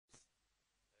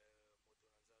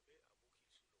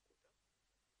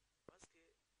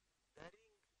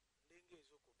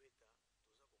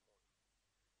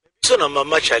Son ma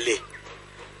match aller.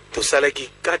 Tout ça là qui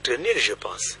 4 nuls, je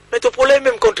pense. Mais ton problème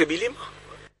même contre Bilima.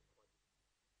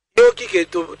 Yo qui que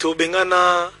tu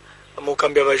bengana mon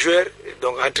cambia joueur,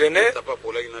 donc entraîneur.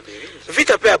 Vite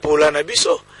après Apola na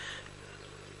biso.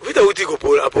 Vite outi ko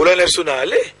Apola na so na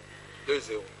aller.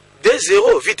 2-0.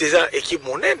 2-0 vite eza équipe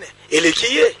monene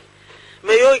elekiye.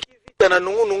 Mais yo qui vite na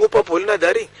nungu pa Polina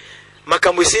dari.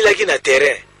 Makambo silaki na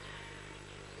terrain.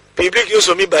 Public yo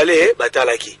so mi balé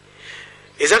batalaki.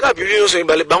 Ezaka public yo so mi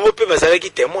balé bango pe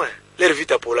bazalaki témoin. L'air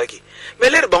vite Apolaki. Mais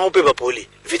l'air bango pe ba poli.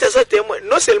 Vite ça témoin.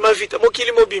 Non seulement vite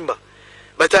mokili mobimba.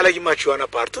 Batalaki machuana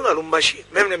partout na Lumbashi,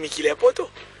 même na mikili ya poto.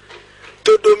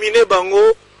 To dominer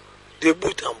bango de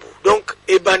bout en bout. Donc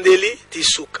ebandeli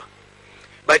tisuka.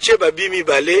 Bache babimi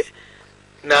balé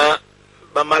na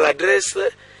ba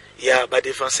maladresse ya ba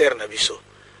défenseur na biso.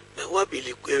 Mais wapi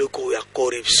eloko ya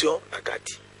corruption na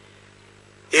kati.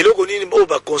 Eloko nini bo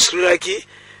ba construire ki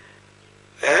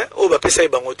o ba pesa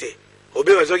ibangote.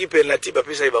 Obe bazoki penalty ba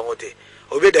pesa ibangote.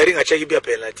 Obe daring achaki bia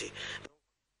penalty.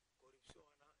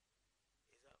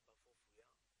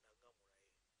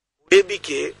 Ebi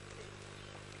ke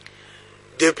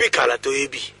depuis kala to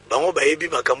ebi bango ba ebi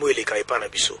makambo eleka epa na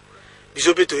biso.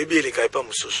 Biso pe to ebi eleka epa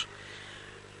mususu.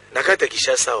 Nakata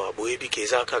Kishasa wa bo ebi ke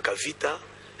eza kaka vita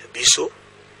biso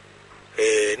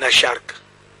na shark.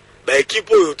 Ba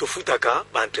ekipo yo to futaka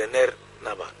ba entraîneur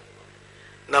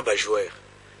na ba joueur.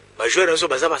 Ba joueur nso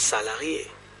baza ba salarié.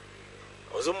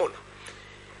 Ozomona.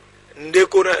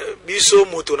 Ndeko na biso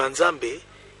moto na Nzambe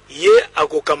ye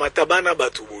akokamata bana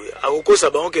batu boye. Akokosa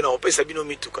bango na opesa bino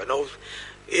mituka na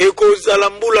ekozala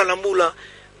mbula na mbula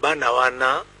bana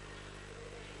wana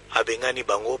abengani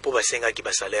bango po basengaki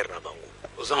ba salaire na bango.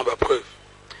 Ozanga ba preuve.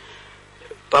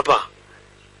 Papa,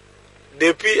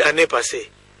 depuis année passée,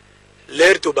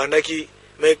 l'air to bandaki,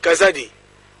 mais Kazadi,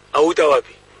 auta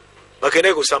wapi,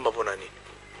 bakene ko samba ponani.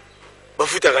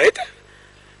 Bafuta gaeta,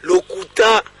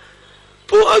 lokuta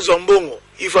po azombongo,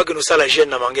 il faut que nous ça la gêne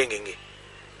na mangengenge.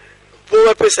 Pour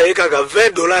appeler ça yeka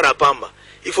 $20 à pamba,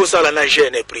 il faut ça la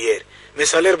gêne et prière. Mais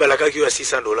salaire balaka qui a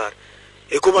 $600.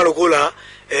 Et comment le là,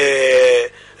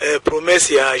 promesse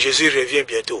ya Jésus revient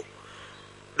bientôt.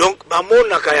 Donc, bamon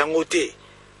nakayangote,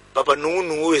 papa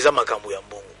nous eza makambo ya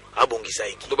mbongo. Abongisa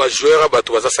iki. Donc, joueur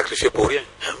abato baza sacrifié pour rien.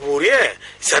 Pour rien.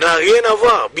 Ça n'a rien à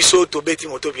voir. Biso to beti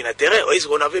moto bina terrain. Est-ce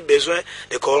qu'on avait besoin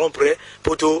de corrompre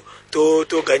pour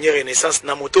to gagner renaissance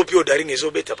na moto pio daring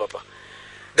ezo beta papa.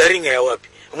 Daring ya wapi.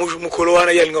 Mukolo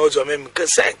wana yalinga ozo même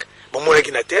 5. Bon mona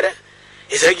ki na terrain.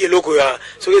 Ezaki loko ya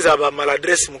soki za ba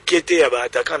maladresse mukete ya ba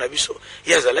attaquant na biso.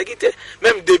 Ya zalaki te.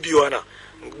 Même début wana.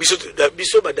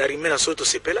 Biso ba daring na soto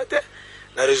sepela te.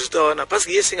 Na résultat wana parce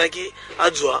que yesengaki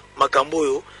adzwa makambo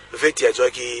yo veti adzwa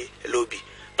ki lobby.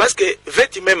 Parce que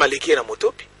veti même aliki na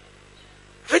motopi.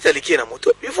 Veti aliki na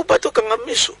motopi. Il faut pas to kanga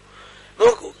miso.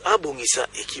 Donc abongisa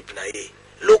équipe na ye.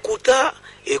 Lokuta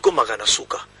ekomaka na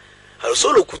suka. Alors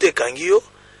so lokuta kangio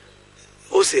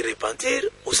o se repentir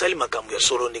o sali makambo ya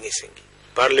solo ndenge sengi.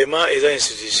 Parlement eza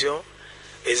institution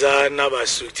eza na ba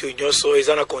structure nyoso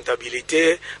eza na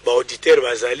comptabilité ba auditeur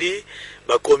bazali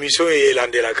ba commission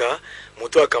elandelaka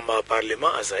moto akamba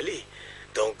parlement azali.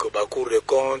 Donc ba cour de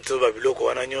compte ba biloko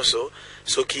wana nyoso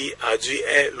soki adui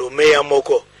le meilleur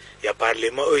moko ya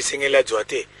parlement o isengela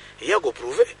doité ya go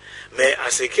prouver. Mais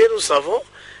à ce que nous savons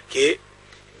que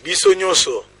biso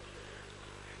nyoso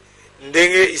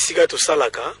ndenge isika to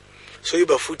salaka soki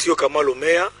ba futi yo kama le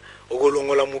meilleur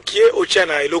ogolongola mukie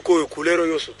ochana eloko yo couleur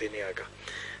yo souteniaka.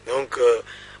 Donc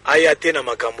ayate na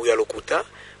makambo ya lokuta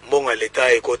mbongo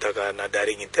leta ekotaka na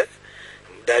daring te.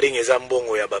 Daring eza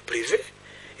mbongo ya ba privé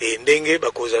et ndenge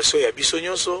ba causation ya biso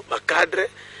nyonso ba cadre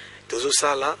tozo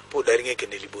sala po daring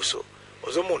ekende liboso.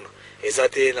 Ozomona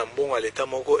ezate na mbongo leta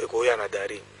moko ekoya na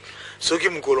daring. Soki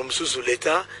mukolo mususu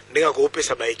leta ndenga ko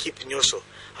pesa ba équipe nyonso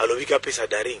alobika pesa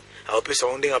daring aopesa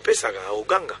ondenga pesa ka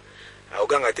oganga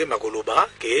aoganga te makoloba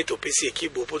ke to pesi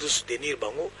équipe bo poto soutenir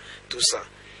bango tout ça.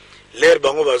 L'air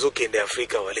bango bazo kende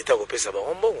Afrika wa leta ko pesa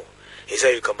bango mbongo. Eza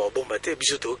yikamba bomba te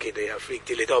biso to kende Afrique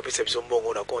te leta ko pesa biso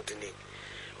mbongo na contenu.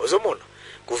 Ozomona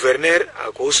gouverneur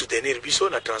ako soutenir biso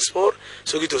na transport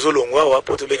soki tozo longwa wa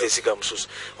poto bete sika mususu.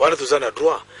 Wana toza na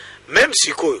droit même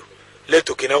sikoyo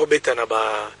leto kena ko beta na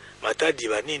ba matadi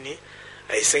banini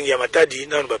aisengi ya matadi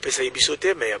nanu ba pesa biso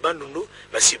te mais ya bandundu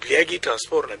ba sipliaki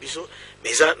transport na biso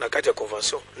meza na kati ya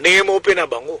convention ndenge mo pe na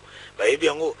bango ba yebi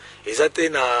yango ezate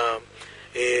na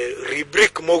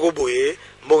rubrique moko boye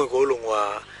mbongo ko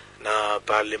longwa na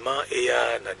parlement et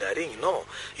ya na daring. Non,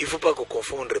 il faut pas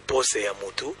confondre poste ya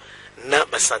mutu na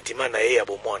ba sentiment na ye ya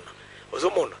bomwana.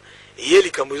 Ozomona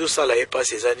yeli kambuzo sala ye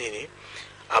passe za nini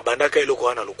abandaka eloko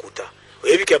wana lokuta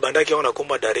oyebi ke abandaki wana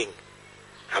komba daring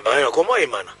abana comment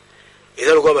imana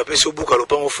eza lokwa ba pesi obuka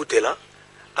lopango futela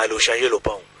aller changer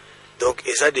lopango donc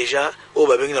eza déjà o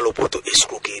ba bengi na lopoto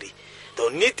escroquerie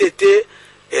donc ni tete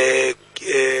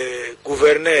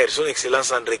gouverneur son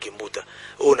excellence André Kimbuta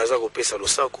o naza ko pesa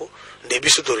losako nde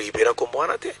biso to récupérer comme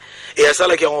wana te et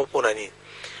asala ki on pona ni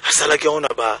asala ki on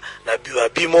ba na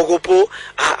bimoko po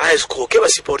a escroquer ba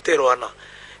supporter wana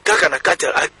kaka na kati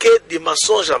ake di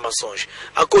mensonge à mensonge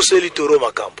akoseli toro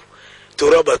makambo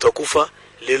toro bato kufa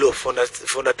lelo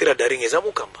fondateur daring eza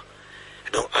mukamba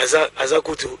donc aza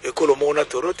kutu ekolo mona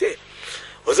torote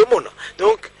ozomona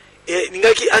donc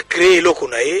ningaki a créé eloko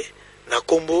na ye na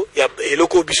kombo ya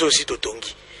eloko biso aussi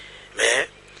totongi mais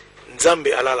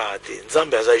nzambe alala ate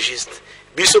nzambe aza juste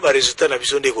biso ba résultat na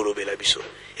biso nde kolobela biso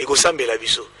ekosambela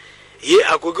biso ye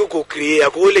akoki ko créer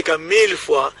akoleka 1000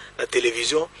 fois na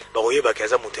télévision bakoyeba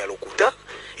kaza moto ya lokuta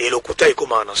et lokuta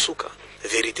ekoma na suka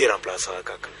vérité remplaçera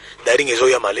kaka daring ezo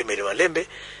ya malembe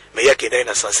mais ya kenda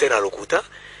na sincère na lokuta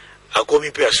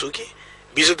akomi pe asuki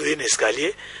biso to une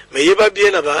escalier mais yeba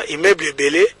bien na ba immeuble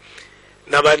belé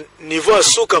na ba niveau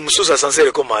asuka mususa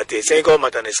sincère comme ate c'est comme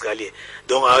mata na escalier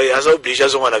donc aza obligé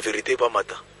azo na vérité pas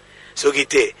mata soki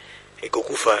te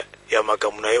ekokufa ya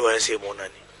makamuna yo wanse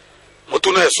monani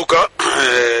motuna ya suka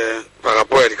par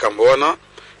rapport à likambo wana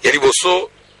ya liboso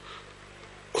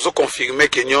ozo confirmer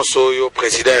que nyonso yo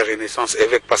président ya Renaissance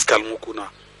Evêque Pascal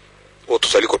Mukuna o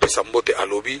tosali ko pesa mbote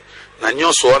alobi na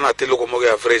nyonso wana te loko moko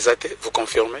ya vrai zate vous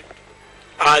confirmez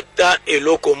ata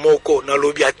eloko moko na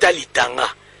lobi ata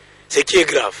litanga ce qui est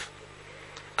grave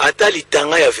ata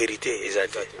litanga ya vérité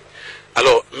exact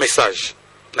alors message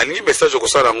na lingi message ko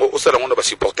sala ngo osala ngo ba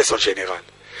supporters en général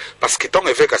parce que tant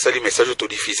évêque asali message to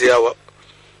diffuser awa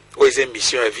o eze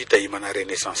mission ya VITA IMANA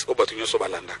RENAISSANCE o batu nyonso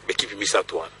balanda bekipi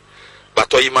misato wana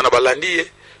bato IMANA balandi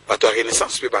bato ya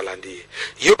Renaissance pe balandi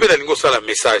yo pe na lingo sala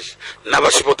message na ba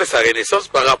supporters à Renaissance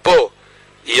par rapport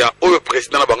il y a le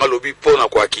président na banga lobby pour na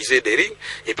ko accuser des rings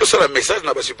et puis sala message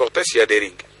na ba supporters il y a des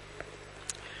rings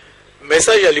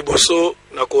message ya liboso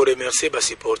na ko remercier ba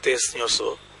supporters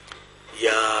nyonso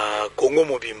ya Congo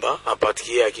Mobimba en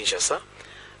particulier à Kinshasa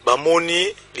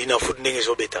bamoni lina foot ndenge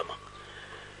zo betama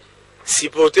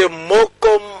supporter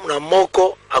moko na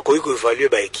moko akoki ko évaluer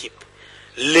ba équipe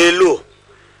lelo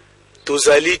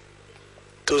tozali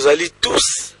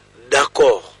tous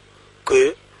d'accord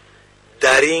que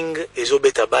daring ezo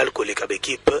beta bal koleka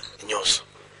l'équipe nyonso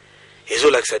ezo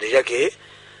laksa déjà que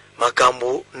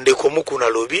makambo ndeko Mukuna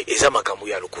lobby eza makambo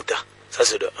ya lokuta ça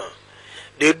c'est de 1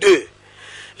 de 2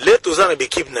 les tozana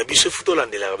l'équipe na biso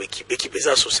futolandela équipe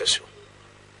eza association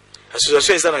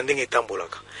eza na ndenge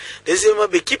tambolaka deuxièmement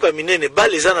l'équipe aminene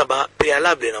bal eza na ba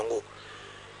préalable nango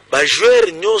ba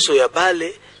joueur nyonso ya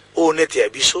bale honnête ya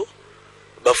biso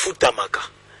bafutamaka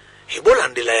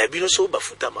ebolandela ya bino so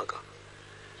bafutamaka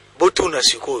botuna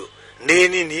sikoyo ndenge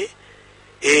nini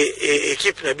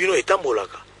équipe na bino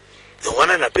etambolaka donc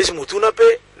wana na pesi mutuna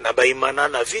pe na baimana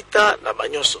na vita na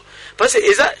banyonso parce que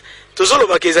eza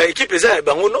tozolobaka eza équipe eza ya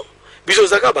bango no biso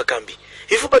zaka bakambi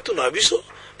il faut batuna biso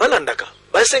balandaka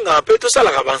basenga pe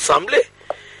tosalaka baensemble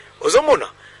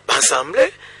ozomona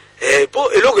baensemble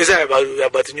po eloko eza ya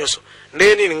bato nyonso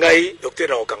ndenge nini ngai docteur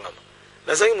na okangama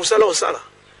nazangi musala osala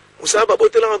musala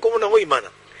babotelanga komo nango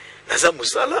imana naza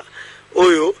musala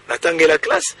oyo natangela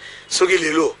classe soki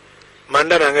lelo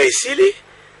manda na ngai esili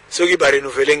soki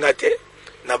barenouveler nga te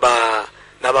na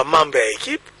ba membre ya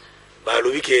équipe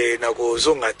balobi ke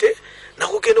nakozonga te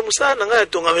nakokende musala na ngai ya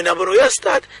tongame na bano ya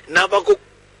stade na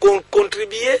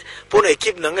bakocontribuer mpo na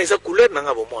équipe na ngai eza couleur na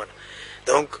ngai bomwana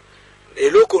donc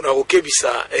eloko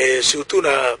nakokebisa surtout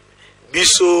na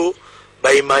biso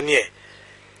baimanien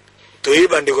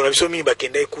toyeba ndeko na biso mingi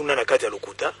bakenda kuna na kati ya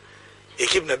lokuta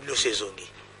équipe na bino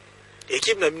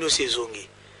sezongi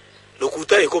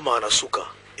lokuta ekoma na suka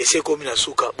ese ekomi na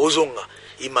suka bozonga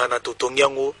imana totongi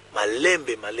yango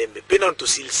malembe pe nanu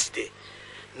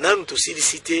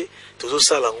tosilisite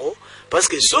tozosala yango parce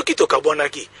que soki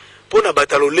tokabwanaki mpo na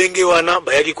bato lolenge wana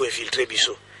bayaki koinfiltre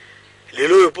biso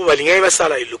lelo oyo mpo balingaki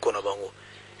basala eloko na bango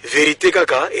vérité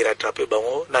kaka eratrape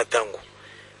bango na ntango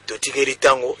totikeli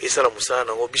ntango esala mosala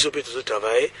nango biso mpe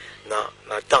tozotravaille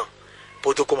na temps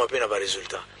mpo tokóma mpe na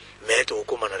baresultat mais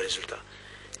tokokóma na résultat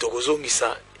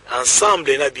tokozongisa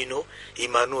ensemble na bino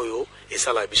imano oyo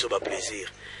esala biso baplaisir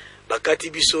bakati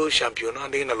biso championnat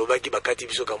ndenge nalobaki bakati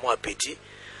biso kamwa apeti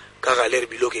kaka lere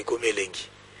biloko ekomi elengi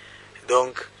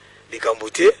donc likambo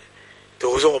te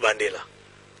tokozongo bandela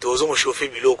tokozongo chauffe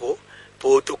biloko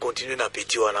mpo tokontinue na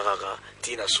peti wana kaka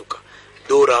ntina suka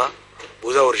Dora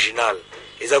boza original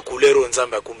eza couleur oyo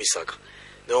nzambe akumisaka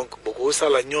donc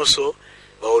bokosala nyonso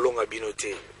baolonga bino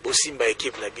te bosimba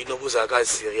équipe na bino bozalaka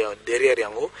derrière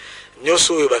yango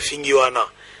nyoso oyo bafingi wana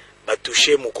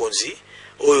batouché mokonzi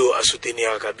oyo a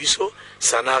soutenir Kabiso,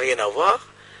 ça n'a rien à voir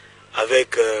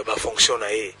avec ma fonction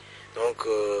nae. Donc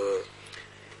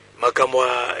makamwa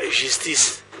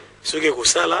justice ce que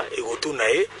ça là et retourne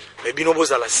mais binobo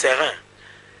za la serein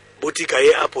botika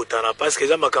ye apotana parce que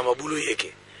za makama bulu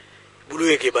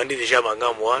yeke bandi déjà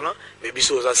mangambo wana mais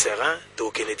biso za serein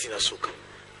to keneti na suka.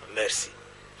 Merci.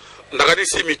 Ndakani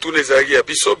si mitune zagi ya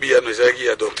biso bia no zagi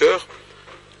ya docteur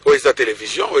o eza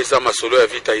télévision o eza masolo ya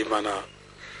VITA IMANA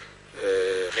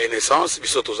Renaissance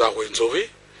biso toza Rwenzori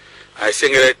a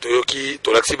esengela toyoki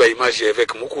tolaksi ba image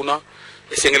avec Mukuna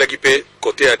esengela ki pe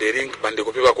côté ya dering bande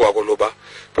ko pe ba ko akoloba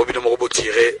pour bino moko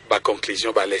tirer ba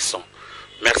conclusion ba leçon.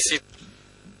 Merci.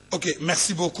 Ok,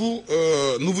 merci beaucoup.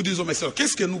 Nous vous disons, messieurs,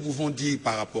 qu'est-ce que nous pouvons dire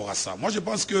par rapport à ça? Moi, je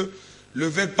pense que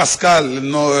l'évêque Pascal,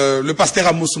 le pasteur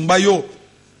Amos Mbayo,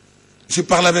 je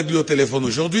parle avec lui au téléphone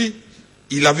aujourd'hui.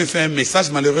 Il avait fait un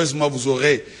message. Malheureusement,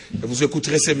 vous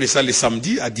écouterez ce message le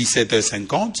samedi à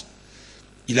 17h50.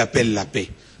 Il appelle la paix.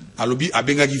 Alobi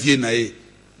abengi vie nae,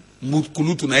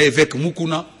 kulutu nae Evêque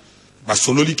Mukuna,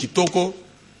 Basololi Kitoko,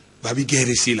 babi guerre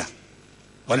ici là.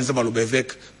 Waneza maloba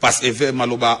Evêque Pascal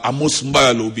maloba Amos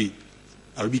Mbayo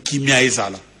alobi kimia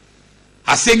ezala.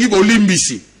 Asengi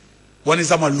bolimbisi.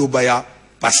 Waneza maloba ya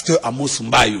Pasteur Amos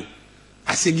Mbayo.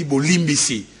 Asengi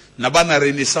bolimbisi. Na bana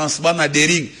renaissance, bana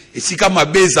dering, et si kama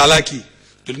bezalaki.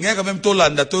 Tu l'as quand même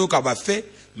tolanda toyo kaba fait,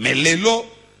 mais lelo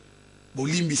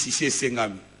bolimbisi si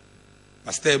sengami.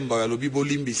 Pasteur Mbayo alobi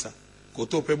bolimbisa.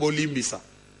 Koto pe bolimbisa.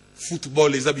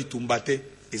 Football les habitumbate,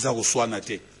 les kosuana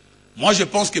te. Moi, je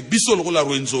pense que Bisol Rola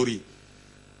Rwenzori,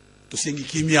 to sengi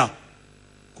kimia,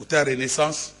 côté à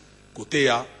Renaissance, côté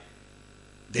à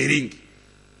Dering.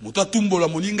 Mouta tumbo la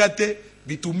moningate,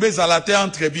 bitumbe zalate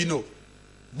entre bino.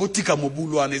 Botika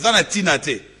mobulu anezana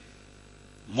tinate.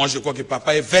 Moi, je crois que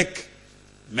papa évêque,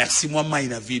 merci moi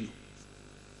maïna vino.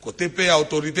 Côté paix à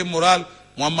autorité morale,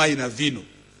 moi maïna vino.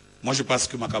 Moi, je pense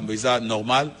que makambo est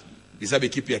normal. Ils avaient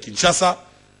équipe à Kinshasa,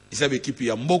 ils avaient équipe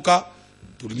à Mboka,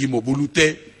 Tourni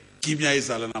Mobulute. Kimia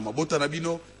ezala na mabota na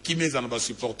bino, kimia ezala na ba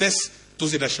supporters,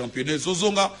 tous la championne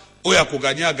zozonga, oya ko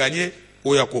gagner,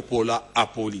 oya ko pola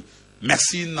apoli.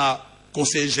 Merci na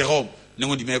conseiller Jérôme,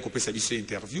 nengo di ko pesa biso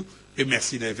interview et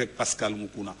merci na Evêque Pascal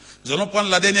Mukuna. Nous allons prendre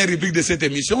la dernière rubrique de cette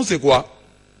émission, c'est quoi?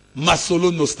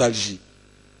 Masolo nostalgie.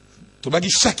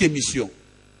 Tobaki chaque émission,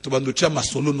 tobandocha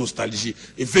masolo nostalgie.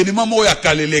 Événement moya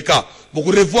kaleleka, beaucoup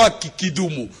revoir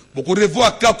Kikidumu, beaucoup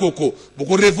revoir Kakoko,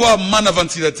 beaucoup revoir Mana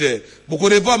Ventilateur, beaucoup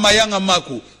revoir Mayanga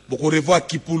Maku, beaucoup revoir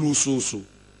Kipulu Soso.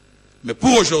 Mais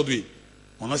pour aujourd'hui,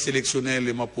 on a sélectionné un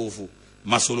élément pour vous.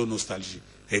 Masolo nostalgie.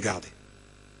 Regardez.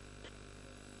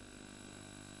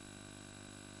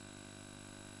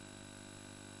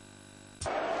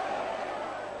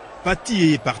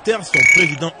 Pati et par terre, son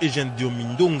président Eugène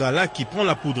Diomindongala qui prend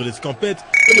la poudre d'escampette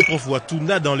et le prof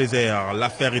Watunda dans les airs.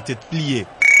 L'affaire était pliée.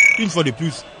 Une fois de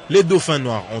plus, les dauphins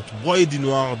noirs ont broyé du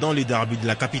noir dans les derbys de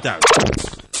la capitale.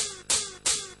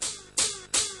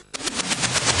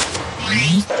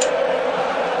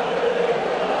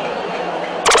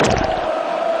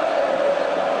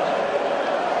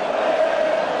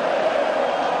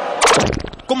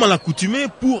 Comme à l'accoutumée,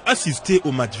 pour assister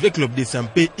au match V.CLUB des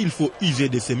SMP, il faut user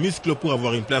de ses muscles pour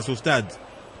avoir une place au stade.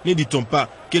 Ne dit-on pas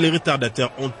que les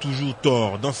retardataires ont toujours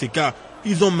tort? Dans ces cas,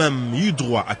 ils ont même eu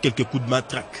droit à quelques coups de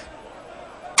matraque.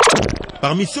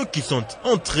 Parmi ceux qui sont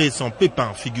entrés sans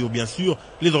pépin figurent bien sûr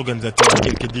les organisateurs et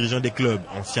quelques dirigeants des clubs,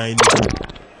 anciens et nouveaux.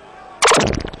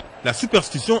 La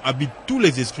superstition habite tous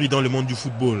les esprits dans le monde du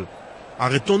football.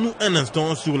 Arrêtons-nous un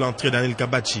instant sur l'entrée d'Anel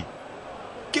Kabachi.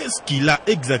 Qu'est-ce qu'il a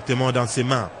exactement dans ses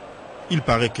mains? Il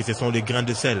paraît que ce sont des grains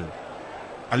de sel.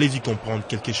 Allez-y comprendre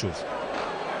quelque chose.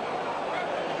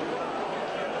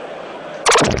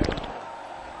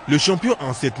 Le champion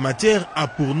en cette matière a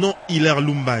pour nom Hilaire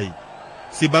Lumbaye.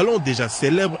 Ses ballons déjà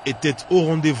célèbres étaient au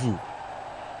rendez-vous.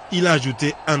 Il a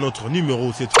ajouté un autre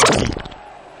numéro cette fois-ci.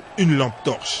 Une lampe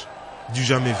torche. Du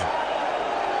jamais vu.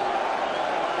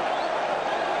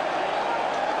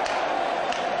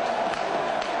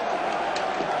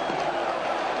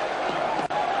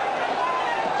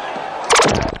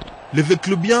 Le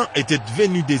V.CLUBien était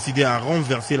venu décider à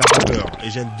renverser la vapeur.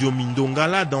 Eugène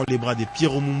Diomindongala dans les bras de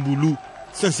Pierrot Mumboulou.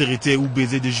 Sincérité ou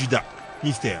baiser de Judas.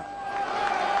 Mystère.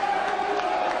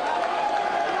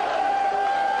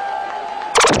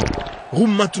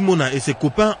 Roum Matumona et ses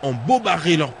copains ont beau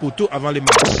barrer leurs poteaux avant les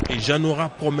matchs. Et Janora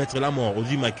promettre la mort aux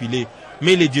Immaculés.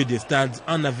 Mais les dieux des stades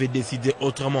en avaient décidé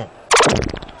autrement.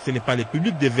 Ce n'est pas le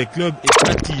public des V.CLUB et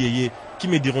Patiyeye qui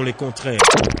me diront le contraire.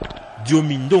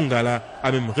 Diomindongala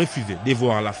a même refusé de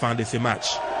voir la fin de ces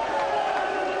matchs.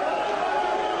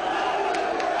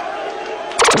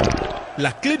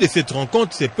 La clé de cette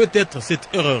rencontre, c'est peut-être cette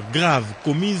erreur grave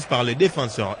commise par les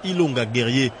défenseurs Ilonga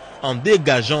Guerrier en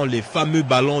dégageant les fameux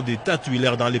ballons de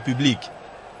Tatuilaire dans le public.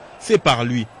 C'est par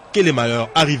lui que le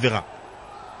malheur arrivera.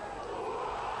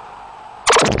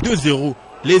 2-0,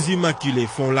 les Immaculés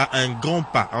font là un grand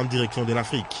pas en direction de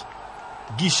l'Afrique.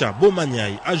 Guicha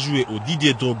Bomaniaï a joué au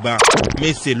Didier Drogba,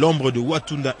 mais c'est l'ombre de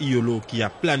Watunda Iolo qui a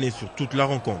plané sur toute la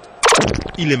rencontre.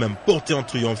 Il est même porté en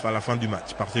triomphe à la fin du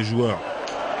match par ses joueurs.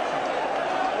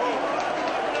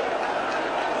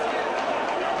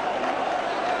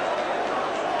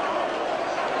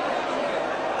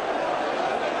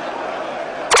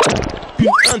 Une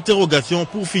interrogation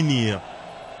pour finir.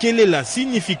 Quelle est la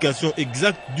signification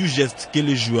exacte du geste que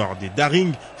les joueurs des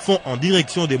Daring font en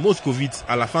direction des Moscovites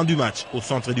à la fin du match au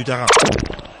centre du terrain?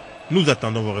 Nous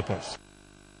attendons vos réponses.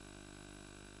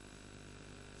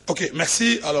 Ok,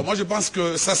 merci. Alors moi je pense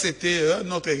que ça c'était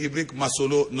notre rubrique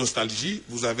Masolo Nostalgie.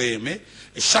 Vous avez aimé.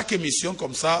 Et chaque émission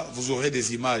comme ça, vous aurez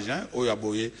des images. Oya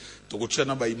boye.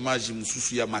 Tokotiana ba image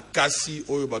mususu ya makasi.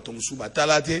 Oyo batongusu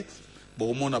batalate.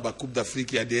 Bokomona ba Coupe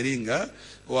d'Afrique ya Dering.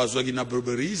 Oazwaki na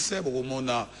Burberry's.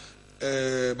 Bokomona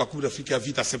ba Coupe d'Afrique ya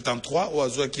VITA 73.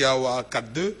 Oazwaki ya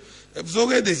 4-2. Vous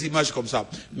aurez des images comme ça.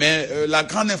 Mais la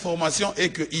grande information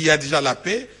est qu'il y a déjà la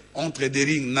paix entre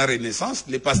Dering na Renaissance.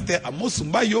 Le pasteur Amos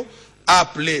Mbayo a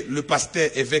appelé le pasteur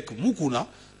Evêque Mukuna.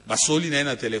 Basololi na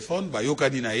na téléphone.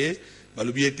 Bayokani na ye.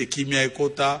 Balubiete kimia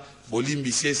ekota.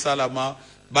 Bolimbise salama.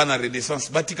 Bana Renaissance.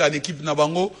 Batika en équipe na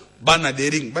bango. Bana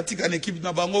Dering. Batika en équipe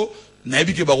na bango.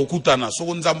 Nayebi ke bakokutana.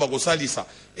 Soko nzamba kosalisa.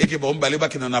 Eke ba mbale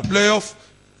bakina na playoff.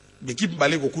 L'équipe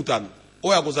mbale kokutana.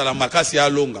 Oya kozala makasi ya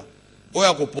longa.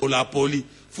 Oya kopola poli.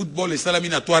 Football et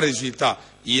salamine à 3 résultats.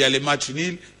 Il y a les matchs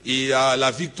nuls, il y a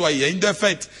la victoire, il y a une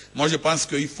défaite. Moi, je pense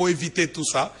qu'il faut éviter tout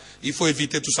ça. Il faut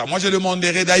éviter tout ça. Moi, je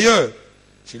demanderai d'ailleurs,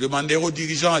 je demanderai aux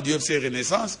dirigeants du FC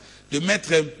Renaissance de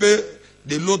mettre un peu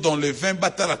de l'eau dans le vin,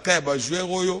 battre la caille, jouer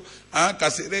royo,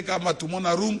 casser kama tout le monde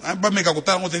a room, pas meka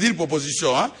kota, on te dit une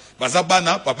proposition,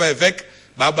 bazabana, papa évêque,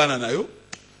 babana nayo,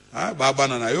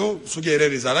 babana nayo, ceux qui errent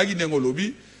les alagi nengo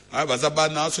lobby,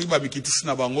 bazabana, ceux qui babikitisi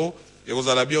na bango. Et vous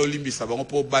allez bien au limbi, ça va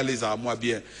pour balayer à moi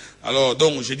bien. Alors,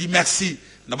 donc, je dis merci.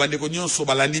 N'a pas de cognon sur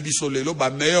balani bisolelo,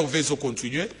 ba meilleur vezo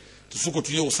continuer. Toujours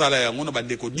continuer au salaire, on a pas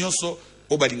de cognon sur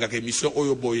au balinga émission au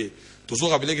yoboye.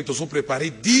 Toujours rappeler que toujours préparé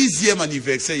 10e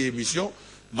anniversaire émission.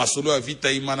 Masolo à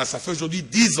Vita Imana, ça fait aujourd'hui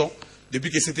 10 ans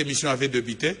depuis que cette émission avait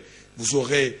débuté. Vous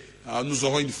aurez, nous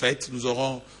aurons une fête, nous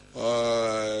aurons,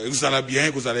 vous allez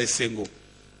bien, vous allez sengo.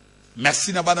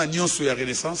 Merci Nabana Nyon sur la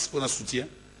Renaissance pour notre soutien.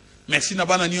 Merci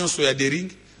Nabana Nyon Soya Dering.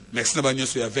 Merci Nabana Nyon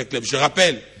Soya V.CLUB. Je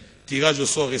rappelle, tirage au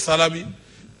sort et salami.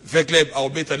 V.CLUB a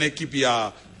obéi une équipe, il y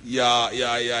a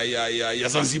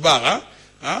Zanzibar,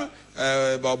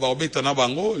 obéi un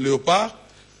bango, Léopard,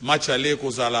 match aller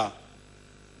Kozala,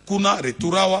 Kuna,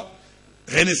 Returawa,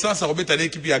 Renaissance a obéi une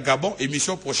équipe, il y a Gabon,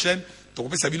 émission prochaine,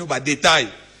 Tokopé Sabino, détail.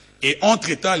 Et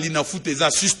entre-temps, l'INAFOOT les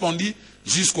a suspendu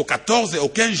jusqu'au 14 et au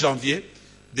 15 janvier.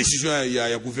 Décision, il y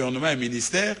a gouvernement et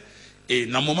ministère. Et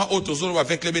dans le moment où Tozolo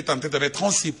avec les en tête avec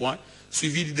 36 points,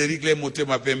 suivi d'Eric Moté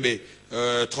Mapembe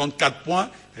 34 points,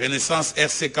 Renaissance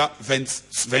RCK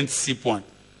 26 points.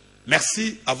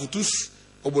 Merci à vous tous,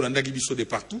 au Bolanda Gibiso de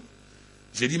partout.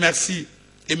 Je dis merci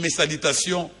et mes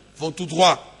salutations vont tout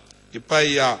droit. Et pas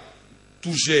il y a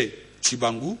Tougé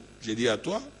Chibangu, je dis à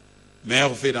toi,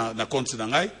 meilleur V dans la compte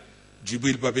d'Angaï,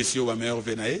 Djibril Babessio va meilleur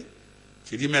V naïe.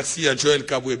 Je dis merci à Joël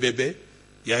Kaboué Bébé,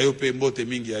 Yayo Pembo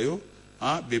Teming Yayo.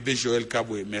 Bébé Joël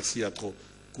Kaboué, merci à trop.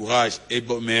 Courage et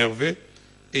bon merveille.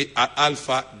 Et à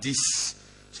Alpha 10.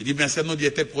 Je dis merci à nos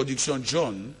diétés production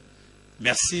John.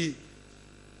 Merci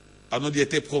à nos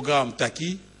diétés programme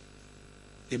Taki.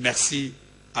 Et merci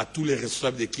à tous les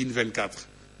responsables de Kin 24.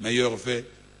 Meilleur vœu,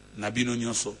 Nabino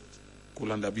Nyonso,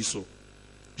 Kolanda Biso.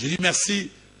 Je dis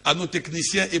merci à nos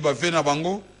techniciens Ebavé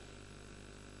Nabango,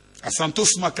 à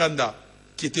Santos Makanda,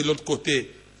 qui était de l'autre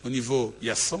côté au niveau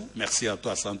Yasson. Merci à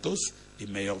toi, Santos. Et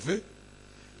meilleurs vœux.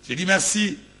 Je dis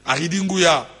merci à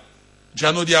Ridingouya,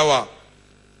 Djano Diawa,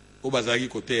 au Bazari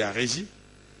côté à Régie.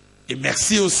 Et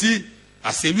merci aussi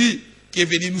à celui qui est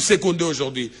venu nous seconder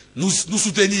aujourd'hui, nous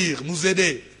soutenir, nous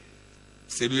aider.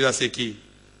 Celui-là, c'est qui?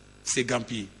 C'est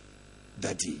Gampi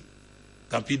Dadi.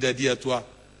 Gampi Dadi à toi,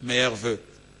 meilleurs vœux.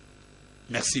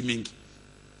 Merci Ming.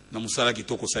 Namusala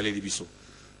Kitoko Salé Libiso.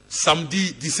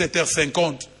 Samedi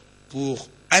 17h50 pour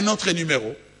un autre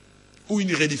numéro ou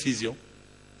une rediffusion.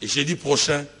 Et jeudi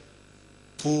prochain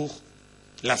pour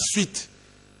la suite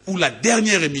ou la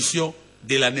dernière émission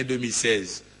de l'année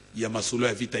 2016. Il y a MASOLO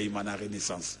à VITA IMANA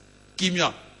RENAISSANCE.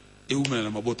 Kimia et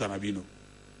Oumena Mabota Nabino.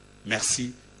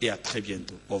 Merci et à très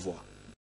bientôt. Au revoir.